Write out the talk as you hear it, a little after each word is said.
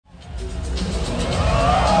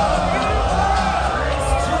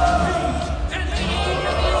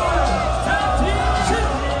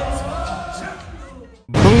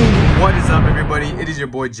It is your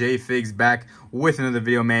boy J Figs back with another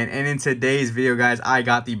video, man. And in today's video, guys, I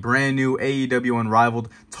got the brand new AEW Unrivaled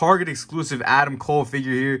Target exclusive Adam Cole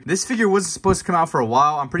figure here. This figure wasn't supposed to come out for a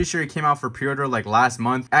while. I'm pretty sure it came out for pre-order like last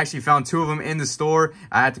month. I actually found two of them in the store.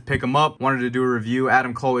 I had to pick them up. Wanted to do a review.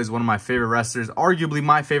 Adam Cole is one of my favorite wrestlers, arguably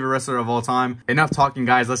my favorite wrestler of all time. Enough talking,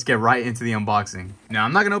 guys. Let's get right into the unboxing. Now,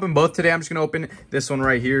 I'm not gonna open both today. I'm just gonna open this one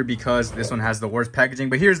right here because this one has the worst packaging.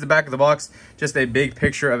 But here's the back of the box. Just a big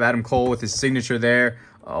picture of Adam Cole with his signature there.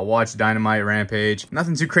 Watch Dynamite, Rampage.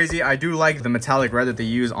 Nothing too crazy. I do like the metallic red that they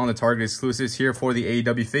use on the Target exclusives here for the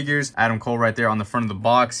AEW figures. Adam Cole right there on the front of the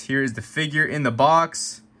box. Here is the figure in the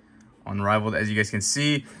box. Unrivaled, as you guys can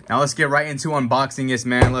see. Now let's get right into unboxing this,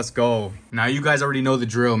 man. Let's go. Now you guys already know the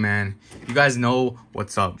drill, man. You guys know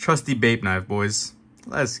what's up. Trusty Bape Knife, boys.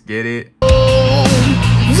 Let's get it.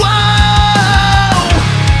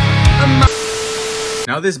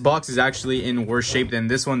 Now this box is actually in worse shape than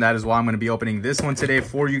this one. That is why I'm going to be opening this one today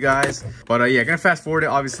for you guys. But yeah, gonna fast forward it,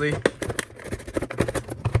 obviously.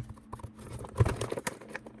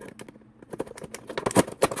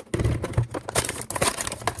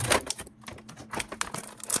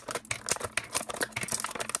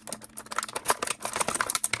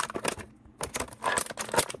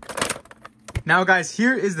 Now, guys,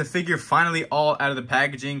 here is the figure finally all out of the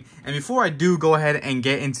packaging. And before I do go ahead and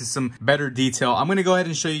get into some better detail, I'm going to go ahead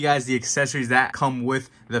and show you guys the accessories that come with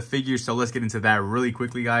the figure. So let's get into that really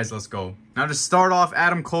quickly, guys. Let's go. Now, to start off,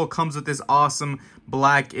 Adam Cole comes with this awesome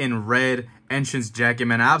black and red entrance jacket,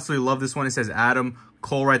 man. I absolutely love this one. It says Adam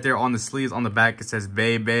Cole right there on the sleeves. On the back, it says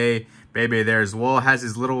Baby there as well. Has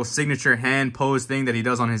his little signature hand pose thing that he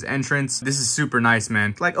does on his entrance. This is super nice,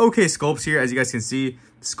 man. Like, okay sculpts here, as you guys can see,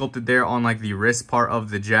 sculpted there on like the wrist part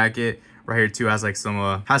of the jacket. Right here too has like some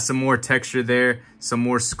more texture there, some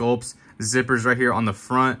more sculpts. Zippers right here on the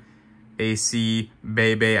front. AC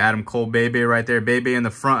Baby, Adam Cole Baby right there. Baby in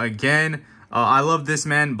the front again. I love this,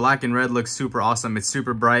 man. Black and red looks super awesome. It's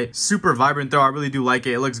super bright, super vibrant though. I really do like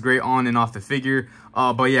it. It looks great on and off the figure.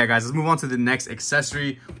 But yeah, guys, let's move on to the next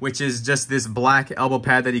accessory, which is just this black elbow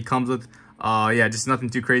pad that he comes with. Yeah, just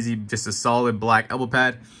nothing too crazy, just a solid black elbow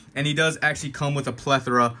pad. And he does actually come with a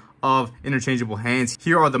plethora of interchangeable hands.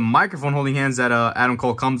 Here are the microphone holding hands that Adam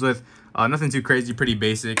Cole comes with. Nothing too crazy, pretty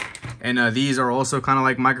basic. And these are also kind of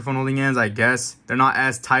like microphone holding hands, I guess. They're not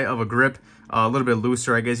as tight of a grip. A little bit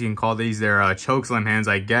looser, I guess you can call these. They're chokeslam hands,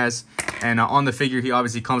 I guess. And on the figure, he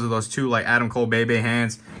obviously comes with those two like Adam Cole Baby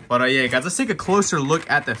hands. But yeah, guys, let's take a closer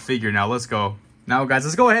look at the figure now. Let's go. Now, guys,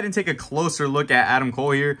 let's go ahead and take a closer look at Adam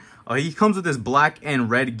Cole here. He comes with this black and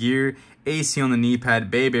red gear. AC on the knee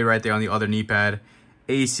pad, Baby right there on the other knee pad.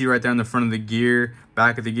 AC right there on the front of the gear.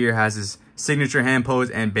 Back of the gear has his signature hand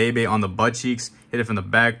pose and Baby on the butt cheeks. Hit it from the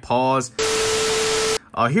back. Pause.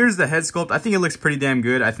 Here's the head sculpt. I think it looks pretty damn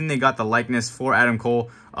good. I think they got the likeness for Adam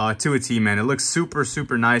Cole to a T, man. It looks super,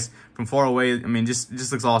 super nice from far away. I mean, just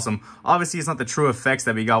looks awesome. Obviously, it's not the true effects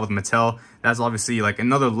that we got with Mattel. That's obviously like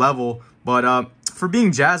another level. But for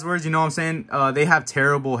being Jazzwares, you know what I'm saying? They have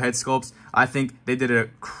terrible head sculpts. I think they did a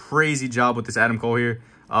crazy job with this Adam Cole here.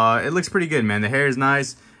 It looks pretty good, man. The hair is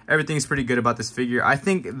nice. Everything's pretty good about this figure. I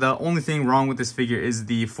think the only thing wrong with this figure is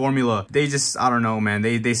the formula. They just, I don't know, man.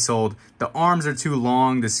 They sold. The arms are too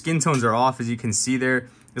long. The skin tones are off, as you can see there.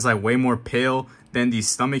 It's like way more pale than the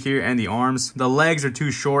stomach here and the arms. The legs are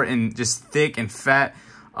too short and just thick and fat.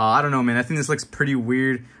 I don't know, man. I think this looks pretty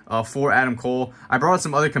weird for Adam Cole. I brought out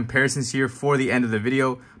some other comparisons here for the end of the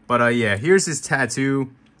video. But yeah, here's his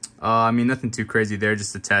tattoo. I mean, nothing too crazy there,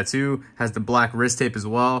 just a tattoo. Has the black wrist tape as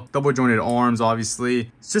well. Double jointed arms,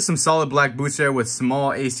 obviously. It's just some solid black boots there with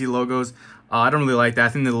small AC logos. I don't really like that. I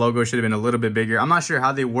think the logo should have been a little bit bigger. I'm not sure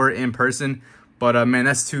how they were in person, but man,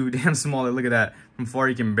 that's too damn small. Look at that. From far,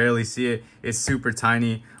 you can barely see it. It's super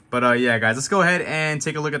tiny. But yeah, guys, let's go ahead and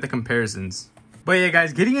take a look at the comparisons. But yeah,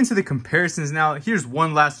 guys, getting into the comparisons now, here's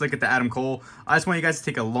one last look at the Adam Cole. I just want you guys to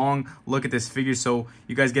take a long look at this figure so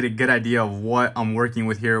you guys get a good idea of what I'm working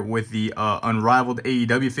with here with the Unrivaled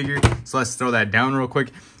AEW figure. So let's throw that down real quick.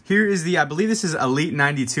 Here is the, I believe this is Elite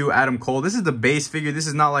 92 Adam Cole. This is the base figure. This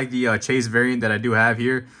is not like the Chase variant that I do have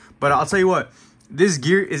here. But I'll tell you what, this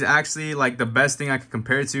gear is actually like the best thing I could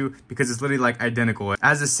compare it to because it's literally like identical. It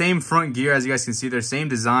has the same front gear, as you guys can see there, same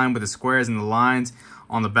design with the squares and the lines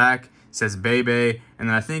on the back. It says Baby, and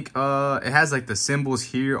then I think it has like the symbols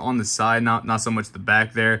here on the side, not so much the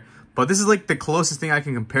back there. But this is like the closest thing I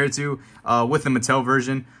can compare it to with the Mattel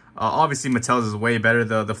version. Obviously, Mattel's is way better.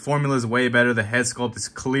 The formula is way better. The head sculpt is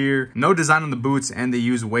clear. No design on the boots, and they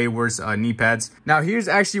use way worse knee pads. Now, here's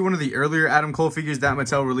actually one of the earlier Adam Cole figures that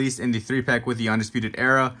Mattel released in the 3-pack with the Undisputed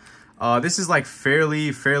Era. This is like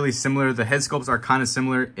fairly similar. The head sculpts are kind of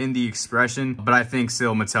similar in the expression, but I think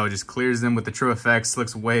still Mattel just clears them with the true effects.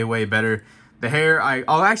 Looks way better. The hair,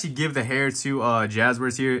 I'll actually give the hair to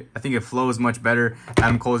Jazzwares here. I think it flows much better.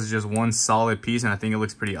 Adam Cole's is just one solid piece, and I think it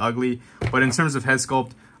looks pretty ugly. But in terms of head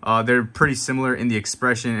sculpt, they're pretty similar in the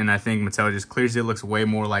expression, and I think Mattel just clears it. Looks way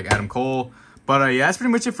more like Adam Cole. But yeah, that's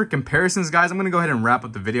pretty much it for comparisons, guys. I'm going to go ahead and wrap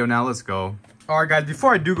up the video now. Let's go. Alright guys,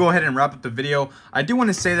 before I do go ahead and wrap up the video, I do want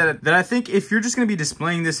to say that I think if you're just going to be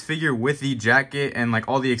displaying this figure with the jacket and like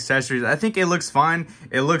all the accessories, I think it looks fine.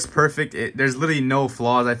 It looks perfect. There's literally no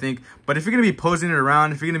flaws, I think. But if you're going to be posing it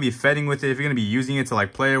around, if you're going to be feting with it, if you're going to be using it to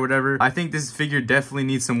like play or whatever, I think this figure definitely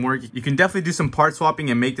needs some work. You can definitely do some part swapping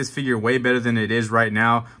and make this figure way better than it is right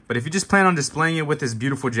now. But if you just plan on displaying it with this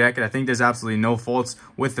beautiful jacket, I think there's absolutely no faults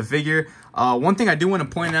with the figure. One thing I do want to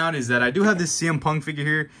point out is that I do have this CM Punk figure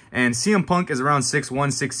here, and CM Punk is around 6'1",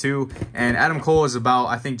 6'2", and Adam Cole is about,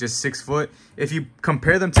 I think, just 6 foot. If you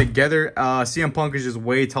compare them together, CM Punk is just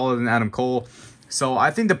way taller than Adam Cole. So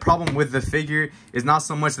I think the problem with the figure is not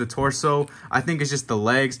so much the torso. I think it's just the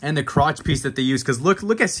legs and the crotch piece that they use. Because look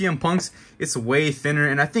at CM Punk's. It's way thinner.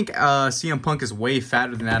 And I think CM Punk is way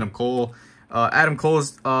fatter than Adam Cole. Adam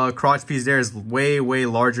Cole's crotch piece there is way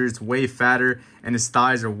larger. It's way fatter. And his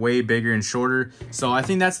thighs are way bigger and shorter. So I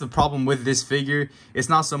think that's the problem with this figure. It's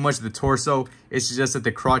not so much the torso. It's just that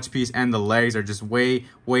the crotch piece and the legs are just way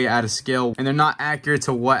out of scale. And they're not accurate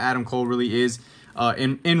to what Adam Cole really is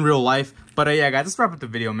in real life. But yeah, guys, let's wrap up the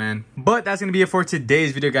video, man. But that's gonna be it for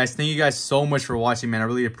today's video, guys. Thank you guys so much for watching, man. I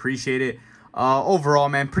really appreciate it. Overall,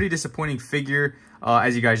 man, pretty disappointing figure.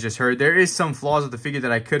 As you guys just heard, there is some flaws with the figure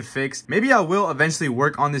that I could fix. Maybe I will eventually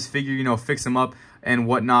work on this figure, you know, fix them up and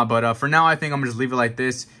whatnot. But for now, I think I'm gonna just leave it like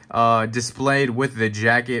this, displayed with the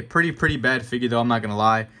jacket. Pretty bad figure though, I'm not gonna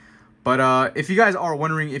lie. But if you guys are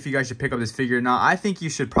wondering if you guys should pick up this figure or not, I think you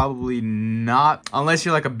should probably not, unless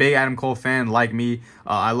you're like a big Adam Cole fan like me.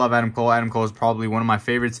 I love Adam Cole. Adam Cole is probably one of my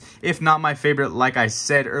favorites, if not my favorite, like I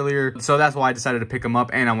said earlier. So that's why I decided to pick him up,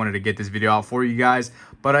 and I wanted to get this video out for you guys.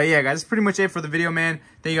 But yeah, guys, that's pretty much it for the video, man.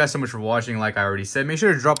 Thank you guys so much for watching. Like I already said, make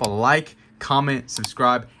sure to drop a like, comment,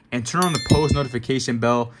 subscribe, and turn on the post notification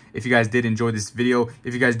bell if you guys did enjoy this video,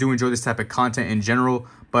 if you guys do enjoy this type of content in general.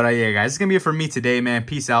 But yeah, guys, it's gonna be it for me today, man.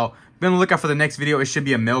 Peace out. Be on the lookout for the next video. It should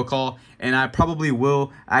be a mail call, and I probably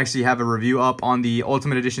will actually have a review up on the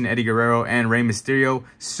Ultimate Edition Eddie Guerrero and Rey Mysterio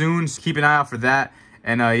soon. So keep an eye out for that.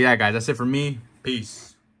 And yeah, guys, that's it for me. Peace.